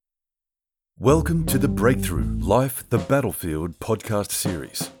Welcome to the Breakthrough Life the Battlefield podcast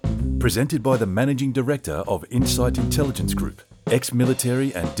series, presented by the Managing Director of Insight Intelligence Group,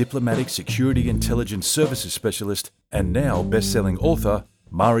 ex-military and diplomatic security intelligence services specialist, and now best-selling author,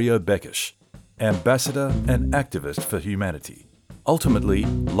 Mario Bekish, ambassador and activist for humanity. Ultimately,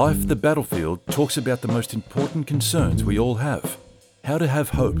 Life the Battlefield talks about the most important concerns we all have: how to have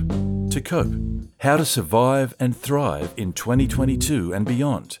hope, to cope, how to survive and thrive in 2022 and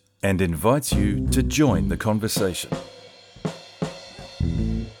beyond, and invites you to join the conversation.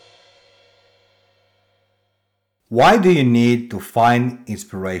 Why do you need to find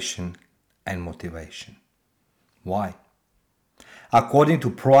inspiration and motivation? Why? According to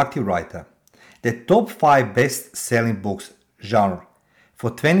Proactive Writer, the top 5 best-selling books genre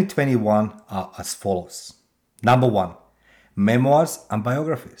for 2021 are as follows. Number 1, memoirs and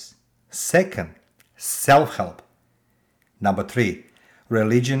biographies. Second, self-help. Number 3,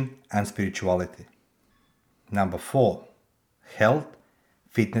 religion and spirituality. Number 4, health,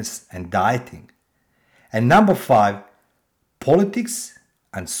 fitness and dieting. And number 5, politics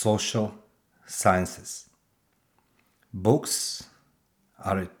and social sciences. Books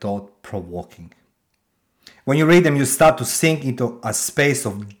are thought-provoking. When you read them, you start to sink into a space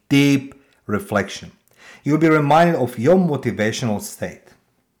of deep reflection. You'll be reminded of your motivational state.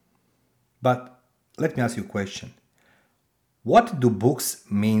 But let me ask you a question. What do books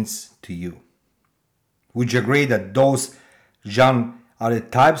mean to you? Would you agree that those genres are the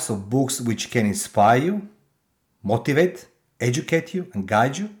types of books which can inspire you, motivate, educate you, and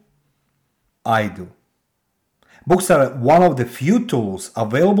guide you? I do. Books are one of the few tools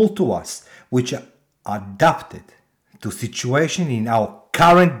available to us which are adapted to situations in our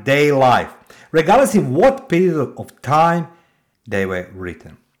current day life, regardless of what period of time they were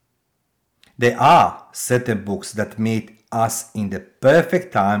written. There are certain books that meet us in the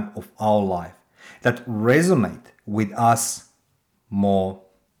perfect time of our life, that resonate with us more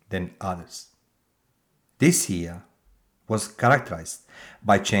than others. This year was characterized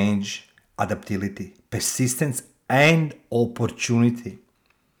by change, adaptability, persistence, and opportunity.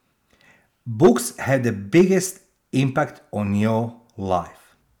 Books have the biggest impact on your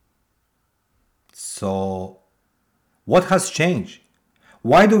life. So, what has changed?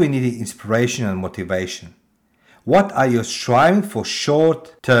 Why do we need inspiration and motivation? What are you striving for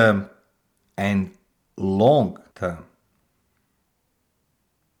short term and long term?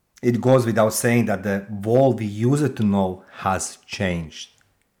 It goes without saying that the world we used to know has changed.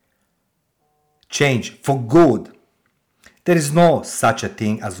 Change for good. There is no such a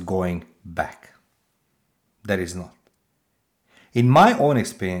thing as going back. There is not. In my own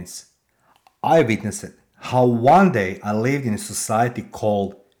experience, I witnessed how one day I lived in a society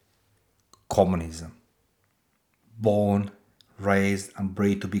called communism. Born, raised, and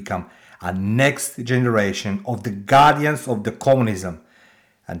bred to become a next generation of the guardians of the communism.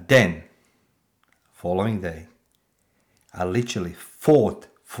 And then, following day, I literally fought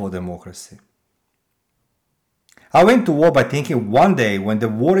for democracy. I went to war by thinking one day when the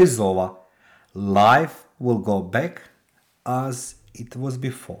war is over, life will go back as it was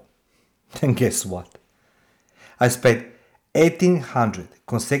before. And guess what? I spent 1,800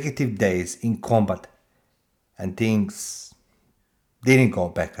 consecutive days in combat and things didn't go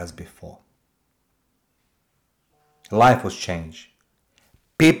back as before. Life was changed.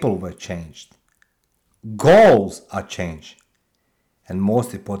 People were changed. Goals are changed. And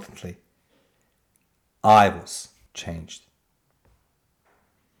most importantly, I was changed.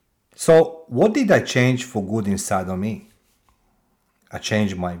 So, what did I change for good inside of me? I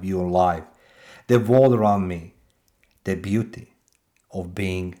changed my view on life, the world around me, the beauty of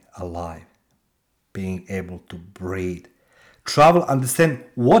being alive, being able to breathe, travel, understand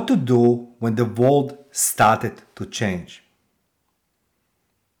what to do when the world started to change.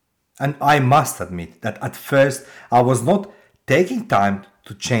 And I must admit that at first I was not taking time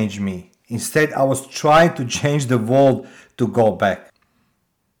to change me. Instead, I was trying to change the world to go back.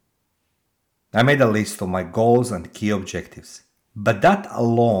 I made a list of my goals and key objectives, but that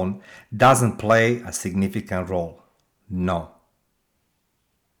alone doesn't play a significant role. No.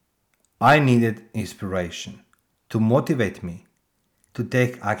 I needed inspiration to motivate me to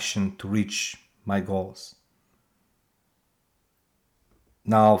take action to reach my goals.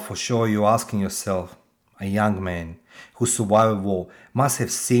 Now, for sure, you're asking yourself, a young man who survived war must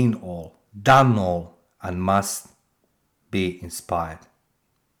have seen all, done all, and must be inspired.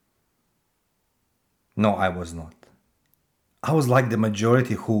 No, I was not. I was like the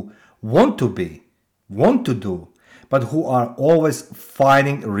majority who want to be, want to do, but who are always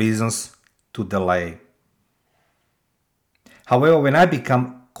finding reasons to delay. However, when I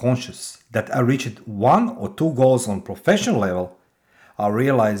become conscious that I reached one or two goals on professional level, I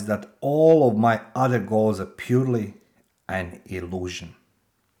realized that all of my other goals are purely an illusion.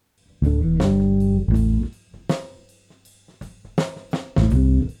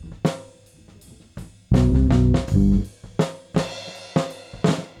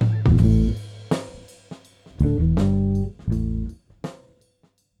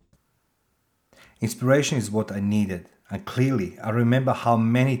 Inspiration is what I needed, and clearly I remember how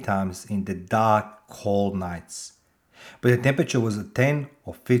many times in the dark, cold nights, when the temperature was at 10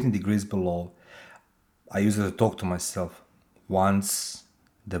 or 15 degrees below, I used to talk to myself, once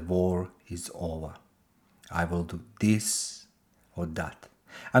the war is over, I will do this or that.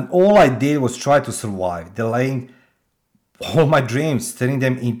 And all I did was try to survive, delaying all my dreams, turning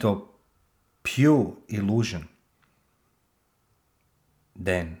them into pure illusion.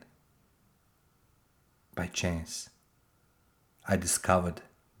 Then, by chance, I discovered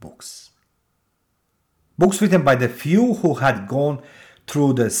books. Books written by the few who had gone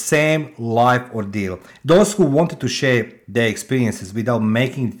through the same life ordeal. Those who wanted to share their experiences without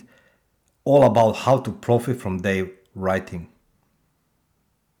making it all about how to profit from their writing.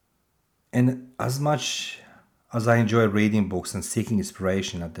 And as much as I enjoy reading books and seeking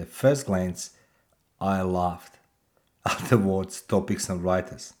inspiration, at the first glance, I laughed at the words, topics, and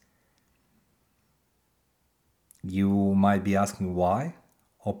writers. You might be asking why,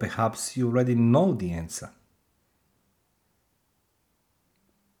 or perhaps you already know the answer.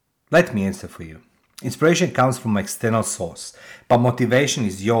 Let me answer for you. Inspiration comes from an external source, but motivation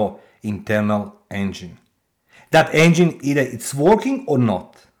is your internal engine. That engine, either it's working or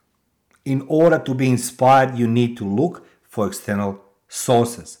not. In order to be inspired, you need to look for external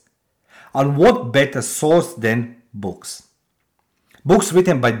sources. And what better source than books? Books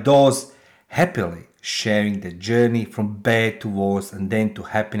written by those happily sharing the journey from bad to worse and then to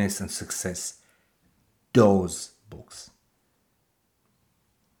happiness and success. Those books.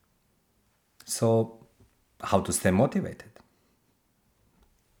 So, how to stay motivated?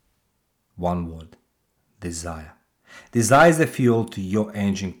 One word: desire. Desire is the fuel to your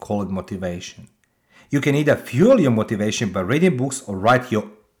engine called motivation. You can either fuel your motivation by reading books or write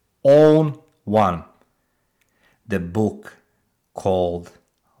your own one. The book called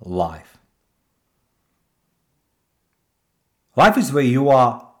Life. Life is where you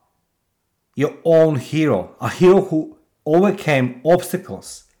are your own hero, a hero who overcame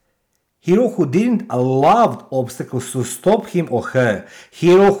obstacles, hero who didn't allow obstacles to stop him or her,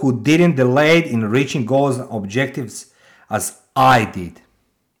 hero who didn't delay in reaching goals and objectives as I did.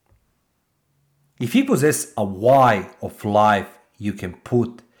 If you possess a why of life, you can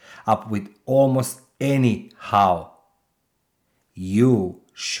put up with almost any how. You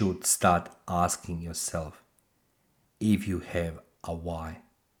should start asking yourself if you have a why.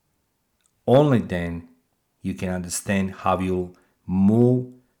 Only then you can understand how you'll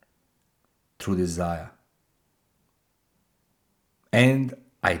move through desire. And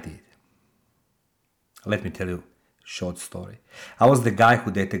I did. Let me tell you a short story. I was the guy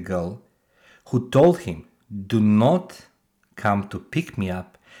who dated a girl who told him, do not come to pick me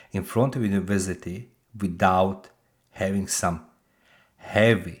up in front of university without having some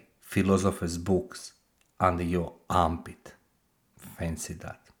heavy philosopher's books under your armpit. Fancy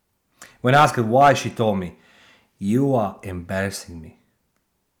that. When I asked her why, she told me, you are embarrassing me.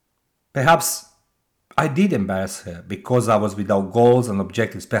 Perhaps I did embarrass her because I was without goals and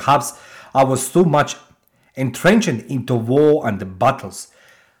objectives. Perhaps I was too much entrenched into war and the battles.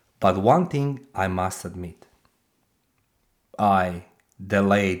 But one thing I must admit, I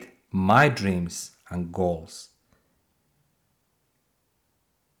delayed my dreams and goals.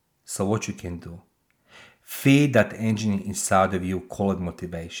 So what you can do? Feed that engine inside of you called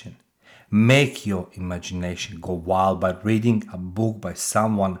motivation. Make your imagination go wild by reading a book by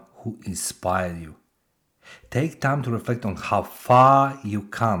someone who inspired you. Take time to reflect on how far you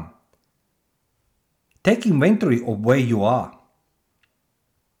come. Take inventory of where you are.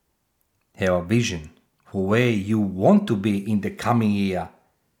 Have a vision for where you want to be in the coming year.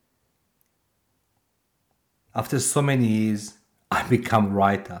 After so many years, I became a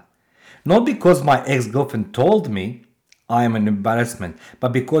writer. Not because my ex-girlfriend told me I am an embarrassment,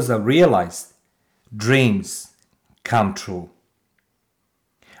 but because I realized dreams come true.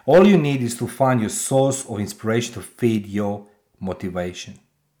 All you need is to find your source of inspiration to feed your motivation.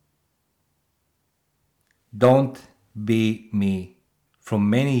 Don't be me from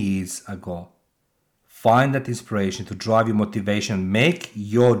many years ago. Find that inspiration to drive your motivation, make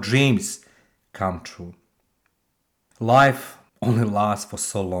your dreams come true. Life only lasts for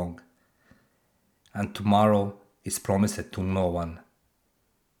so long, and tomorrow is promised to no one.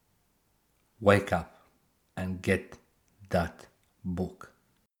 wake up and get that book.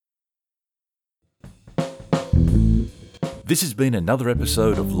 This has been another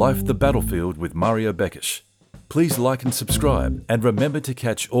episode of Life the Battlefield with Mario Bekish. Please like and subscribe, and remember to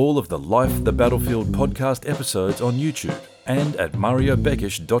catch all of the Life the Battlefield podcast episodes on YouTube and at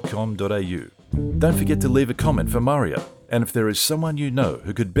mariobekish.com.au. Don't forget to leave a comment for Mario, and if there is someone you know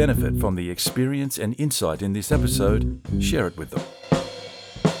who could benefit from the experience and insight in this episode, share it with them.